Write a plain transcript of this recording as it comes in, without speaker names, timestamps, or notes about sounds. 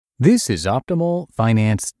This is Optimal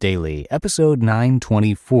Finance Daily, episode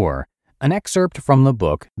 924, an excerpt from the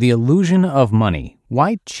book The Illusion of Money,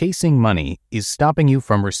 Why Chasing Money is Stopping You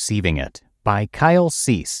from Receiving It, by Kyle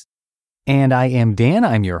Cease. And I am Dan,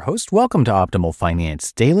 I'm your host. Welcome to Optimal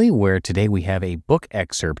Finance Daily, where today we have a book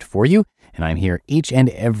excerpt for you, and I'm here each and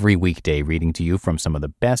every weekday reading to you from some of the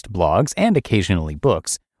best blogs and occasionally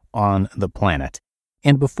books on the planet.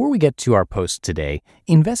 And before we get to our post today,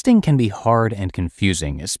 investing can be hard and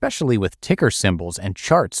confusing, especially with ticker symbols and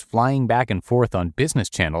charts flying back and forth on business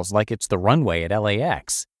channels like it's the runway at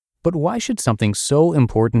LAX. But why should something so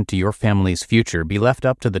important to your family's future be left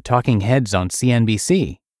up to the talking heads on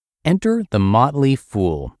CNBC? Enter the Motley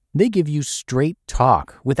Fool. They give you straight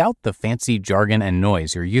talk without the fancy jargon and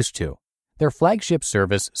noise you're used to. Their flagship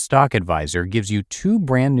service, Stock Advisor, gives you 2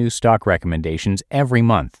 brand new stock recommendations every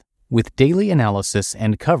month, with daily analysis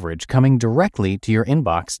and coverage coming directly to your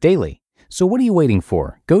inbox daily. So what are you waiting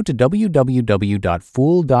for? Go to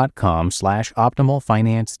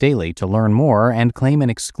www.fool.com/optimalfinancedaily to learn more and claim an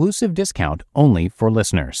exclusive discount only for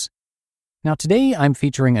listeners. Now today I'm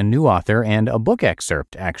featuring a new author and a book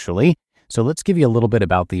excerpt, actually. So let's give you a little bit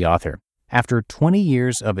about the author. After 20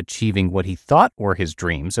 years of achieving what he thought were his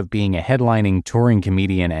dreams of being a headlining touring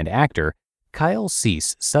comedian and actor, Kyle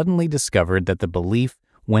Cease suddenly discovered that the belief,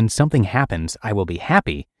 "When something happens, I will be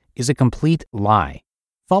happy," is a complete lie.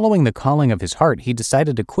 Following the calling of his heart, he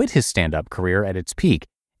decided to quit his stand-up career at its peak,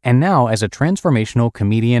 and now as a transformational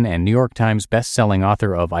comedian and New York Times best-selling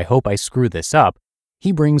author of I Hope I Screw This Up,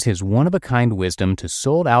 he brings his one-of-a-kind wisdom to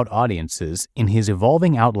sold-out audiences in his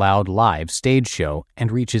Evolving Out Loud live stage show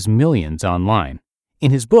and reaches millions online. In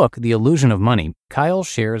his book, The Illusion of Money, Kyle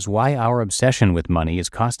shares why our obsession with money is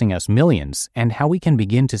costing us millions and how we can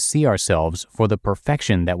begin to see ourselves for the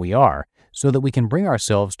perfection that we are so that we can bring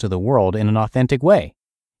ourselves to the world in an authentic way.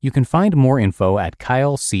 You can find more info at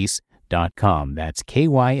kylecease.com. That's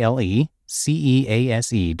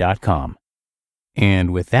KYLECEASE.com.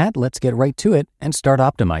 And with that, let's get right to it and start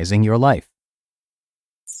optimizing your life.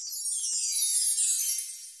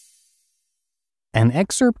 An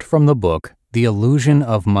excerpt from the book The Illusion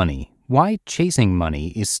of Money, Why Chasing Money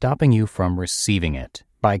is Stopping You from Receiving It,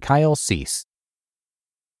 by Kyle Cease.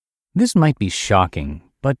 This might be shocking,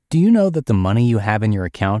 but do you know that the money you have in your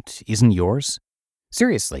account isn't yours?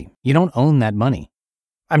 Seriously, you don't own that money.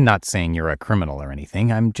 I'm not saying you're a criminal or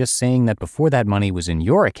anything. I'm just saying that before that money was in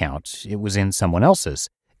your account, it was in someone else's,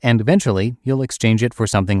 and eventually you'll exchange it for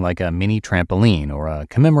something like a mini trampoline or a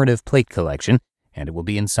commemorative plate collection, and it will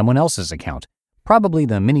be in someone else's account. Probably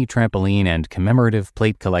the Mini Trampoline and Commemorative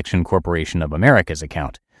Plate Collection Corporation of America's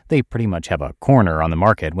account. They pretty much have a corner on the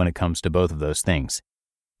market when it comes to both of those things.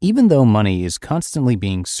 Even though money is constantly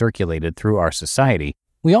being circulated through our society,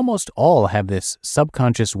 we almost all have this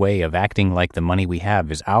subconscious way of acting like the money we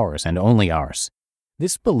have is ours and only ours.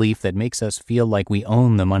 This belief that makes us feel like we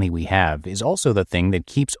own the money we have is also the thing that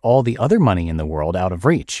keeps all the other money in the world out of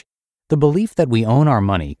reach. The belief that we own our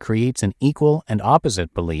money creates an equal and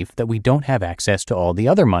opposite belief that we don't have access to all the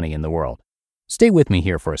other money in the world. Stay with me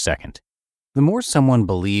here for a second. The more someone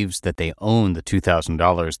believes that they own the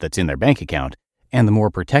 $2,000 that's in their bank account, and the more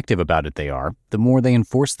protective about it they are, the more they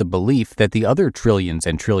enforce the belief that the other trillions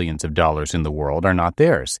and trillions of dollars in the world are not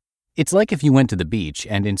theirs. It's like if you went to the beach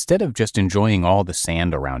and instead of just enjoying all the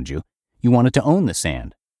sand around you, you wanted to own the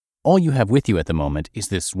sand. All you have with you at the moment is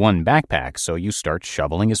this one backpack, so you start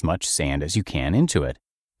shoveling as much sand as you can into it.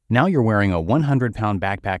 Now you're wearing a 100-pound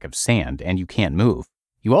backpack of sand and you can't move.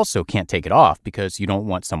 You also can't take it off because you don't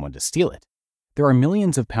want someone to steal it. There are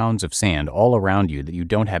millions of pounds of sand all around you that you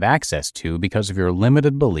don't have access to because of your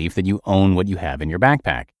limited belief that you own what you have in your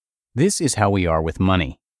backpack. This is how we are with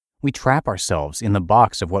money. We trap ourselves in the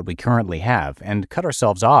box of what we currently have and cut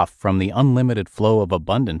ourselves off from the unlimited flow of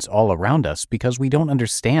abundance all around us because we don't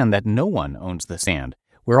understand that no one owns the sand.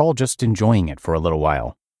 We're all just enjoying it for a little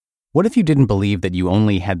while. What if you didn't believe that you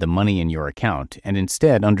only had the money in your account and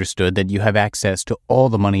instead understood that you have access to all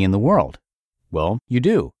the money in the world? Well, you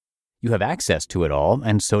do. You have access to it all,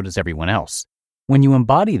 and so does everyone else. When you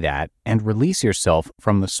embody that and release yourself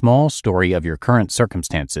from the small story of your current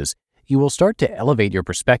circumstances, you will start to elevate your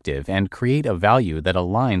perspective and create a value that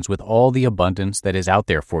aligns with all the abundance that is out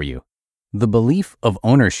there for you. The belief of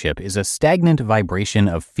ownership is a stagnant vibration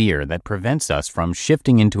of fear that prevents us from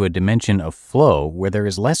shifting into a dimension of flow where there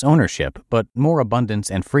is less ownership, but more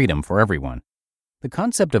abundance and freedom for everyone. The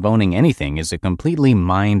concept of owning anything is a completely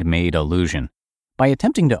mind-made illusion. By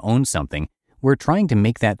attempting to own something, we're trying to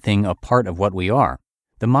make that thing a part of what we are.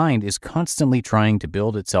 The mind is constantly trying to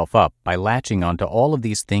build itself up by latching onto all of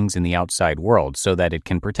these things in the outside world so that it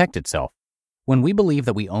can protect itself. When we believe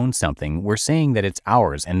that we own something, we're saying that it's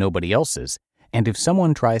ours and nobody else's, and if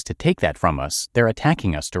someone tries to take that from us, they're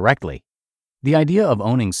attacking us directly. The idea of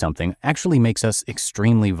owning something actually makes us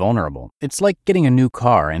extremely vulnerable. It's like getting a new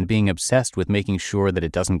car and being obsessed with making sure that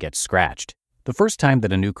it doesn't get scratched. The first time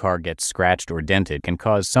that a new car gets scratched or dented can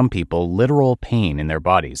cause some people literal pain in their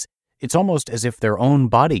bodies. It's almost as if their own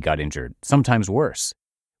body got injured, sometimes worse.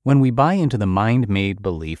 When we buy into the mind-made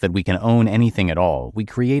belief that we can own anything at all, we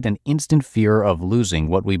create an instant fear of losing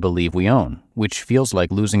what we believe we own, which feels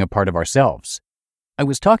like losing a part of ourselves. I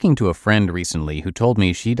was talking to a friend recently who told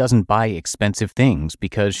me she doesn't buy expensive things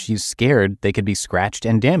because she's scared they could be scratched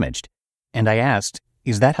and damaged. And I asked,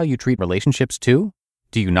 is that how you treat relationships too?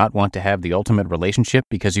 Do you not want to have the ultimate relationship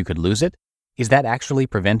because you could lose it? Is that actually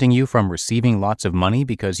preventing you from receiving lots of money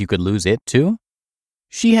because you could lose it too?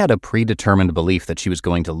 She had a predetermined belief that she was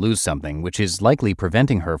going to lose something, which is likely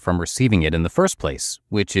preventing her from receiving it in the first place,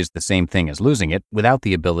 which is the same thing as losing it without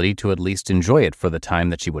the ability to at least enjoy it for the time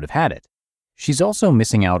that she would have had it. She's also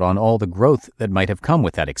missing out on all the growth that might have come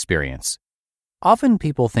with that experience. Often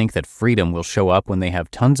people think that freedom will show up when they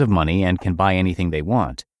have tons of money and can buy anything they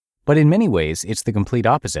want. But in many ways, it's the complete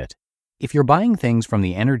opposite. If you're buying things from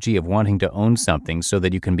the energy of wanting to own something so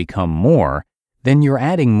that you can become more, then you're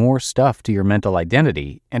adding more stuff to your mental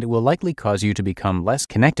identity, and it will likely cause you to become less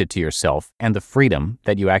connected to yourself and the freedom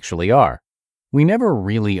that you actually are. We never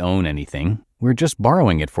really own anything. We're just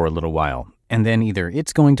borrowing it for a little while, and then either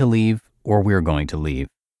it's going to leave or we're going to leave.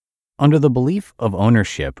 Under the belief of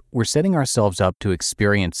ownership, we're setting ourselves up to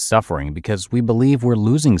experience suffering because we believe we're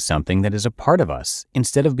losing something that is a part of us,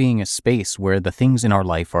 instead of being a space where the things in our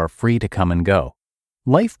life are free to come and go.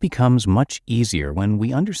 Life becomes much easier when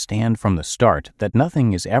we understand from the start that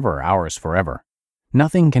nothing is ever ours forever.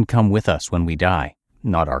 Nothing can come with us when we die.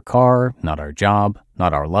 Not our car, not our job,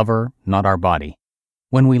 not our lover, not our body.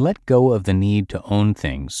 When we let go of the need to own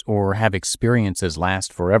things or have experiences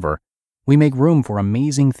last forever, we make room for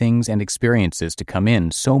amazing things and experiences to come in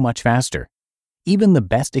so much faster. Even the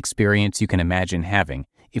best experience you can imagine having,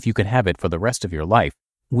 if you could have it for the rest of your life,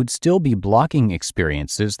 would still be blocking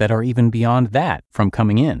experiences that are even beyond that from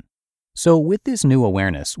coming in. So with this new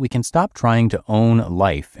awareness, we can stop trying to own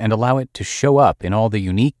life and allow it to show up in all the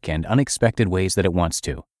unique and unexpected ways that it wants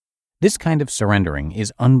to. This kind of surrendering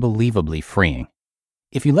is unbelievably freeing.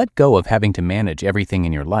 If you let go of having to manage everything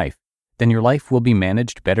in your life, then your life will be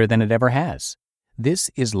managed better than it ever has. This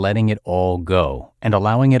is letting it all go and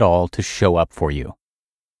allowing it all to show up for you.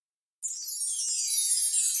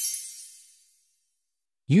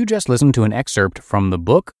 You just listened to an excerpt from the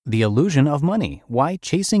book, The Illusion of Money, Why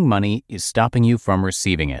Chasing Money is Stopping You from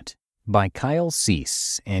Receiving It, by Kyle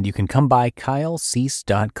Cease, and you can come by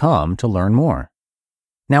kylecease.com to learn more.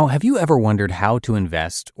 Now, have you ever wondered how to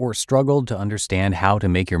invest or struggled to understand how to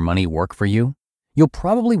make your money work for you? You'll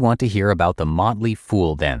probably want to hear about the Motley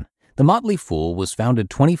Fool then. The Motley Fool was founded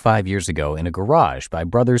 25 years ago in a garage by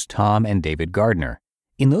brothers Tom and David Gardner.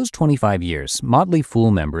 In those 25 years, Motley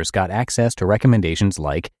Fool members got access to recommendations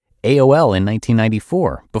like AOL in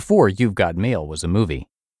 1994, before You've Got Mail was a movie,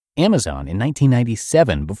 Amazon in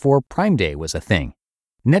 1997, before Prime Day was a thing,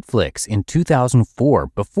 Netflix in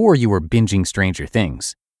 2004, before you were binging Stranger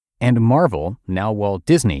Things, and Marvel, now Walt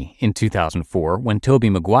Disney, in 2004, when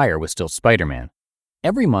Tobey Maguire was still Spider-Man.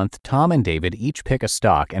 Every month, Tom and David each pick a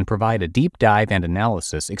stock and provide a deep dive and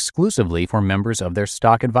analysis exclusively for members of their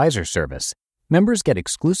Stock Advisor service. Members get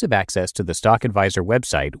exclusive access to the Stock Advisor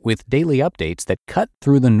website with daily updates that cut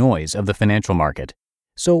through the noise of the financial market.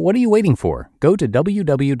 So what are you waiting for? Go to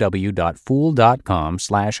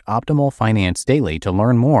www.fool.com/optimalfinancedaily to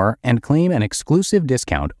learn more and claim an exclusive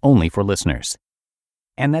discount only for listeners.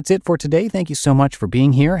 And that's it for today. Thank you so much for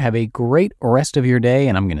being here. Have a great rest of your day,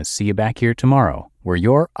 and I'm going to see you back here tomorrow, where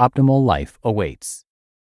your optimal life awaits.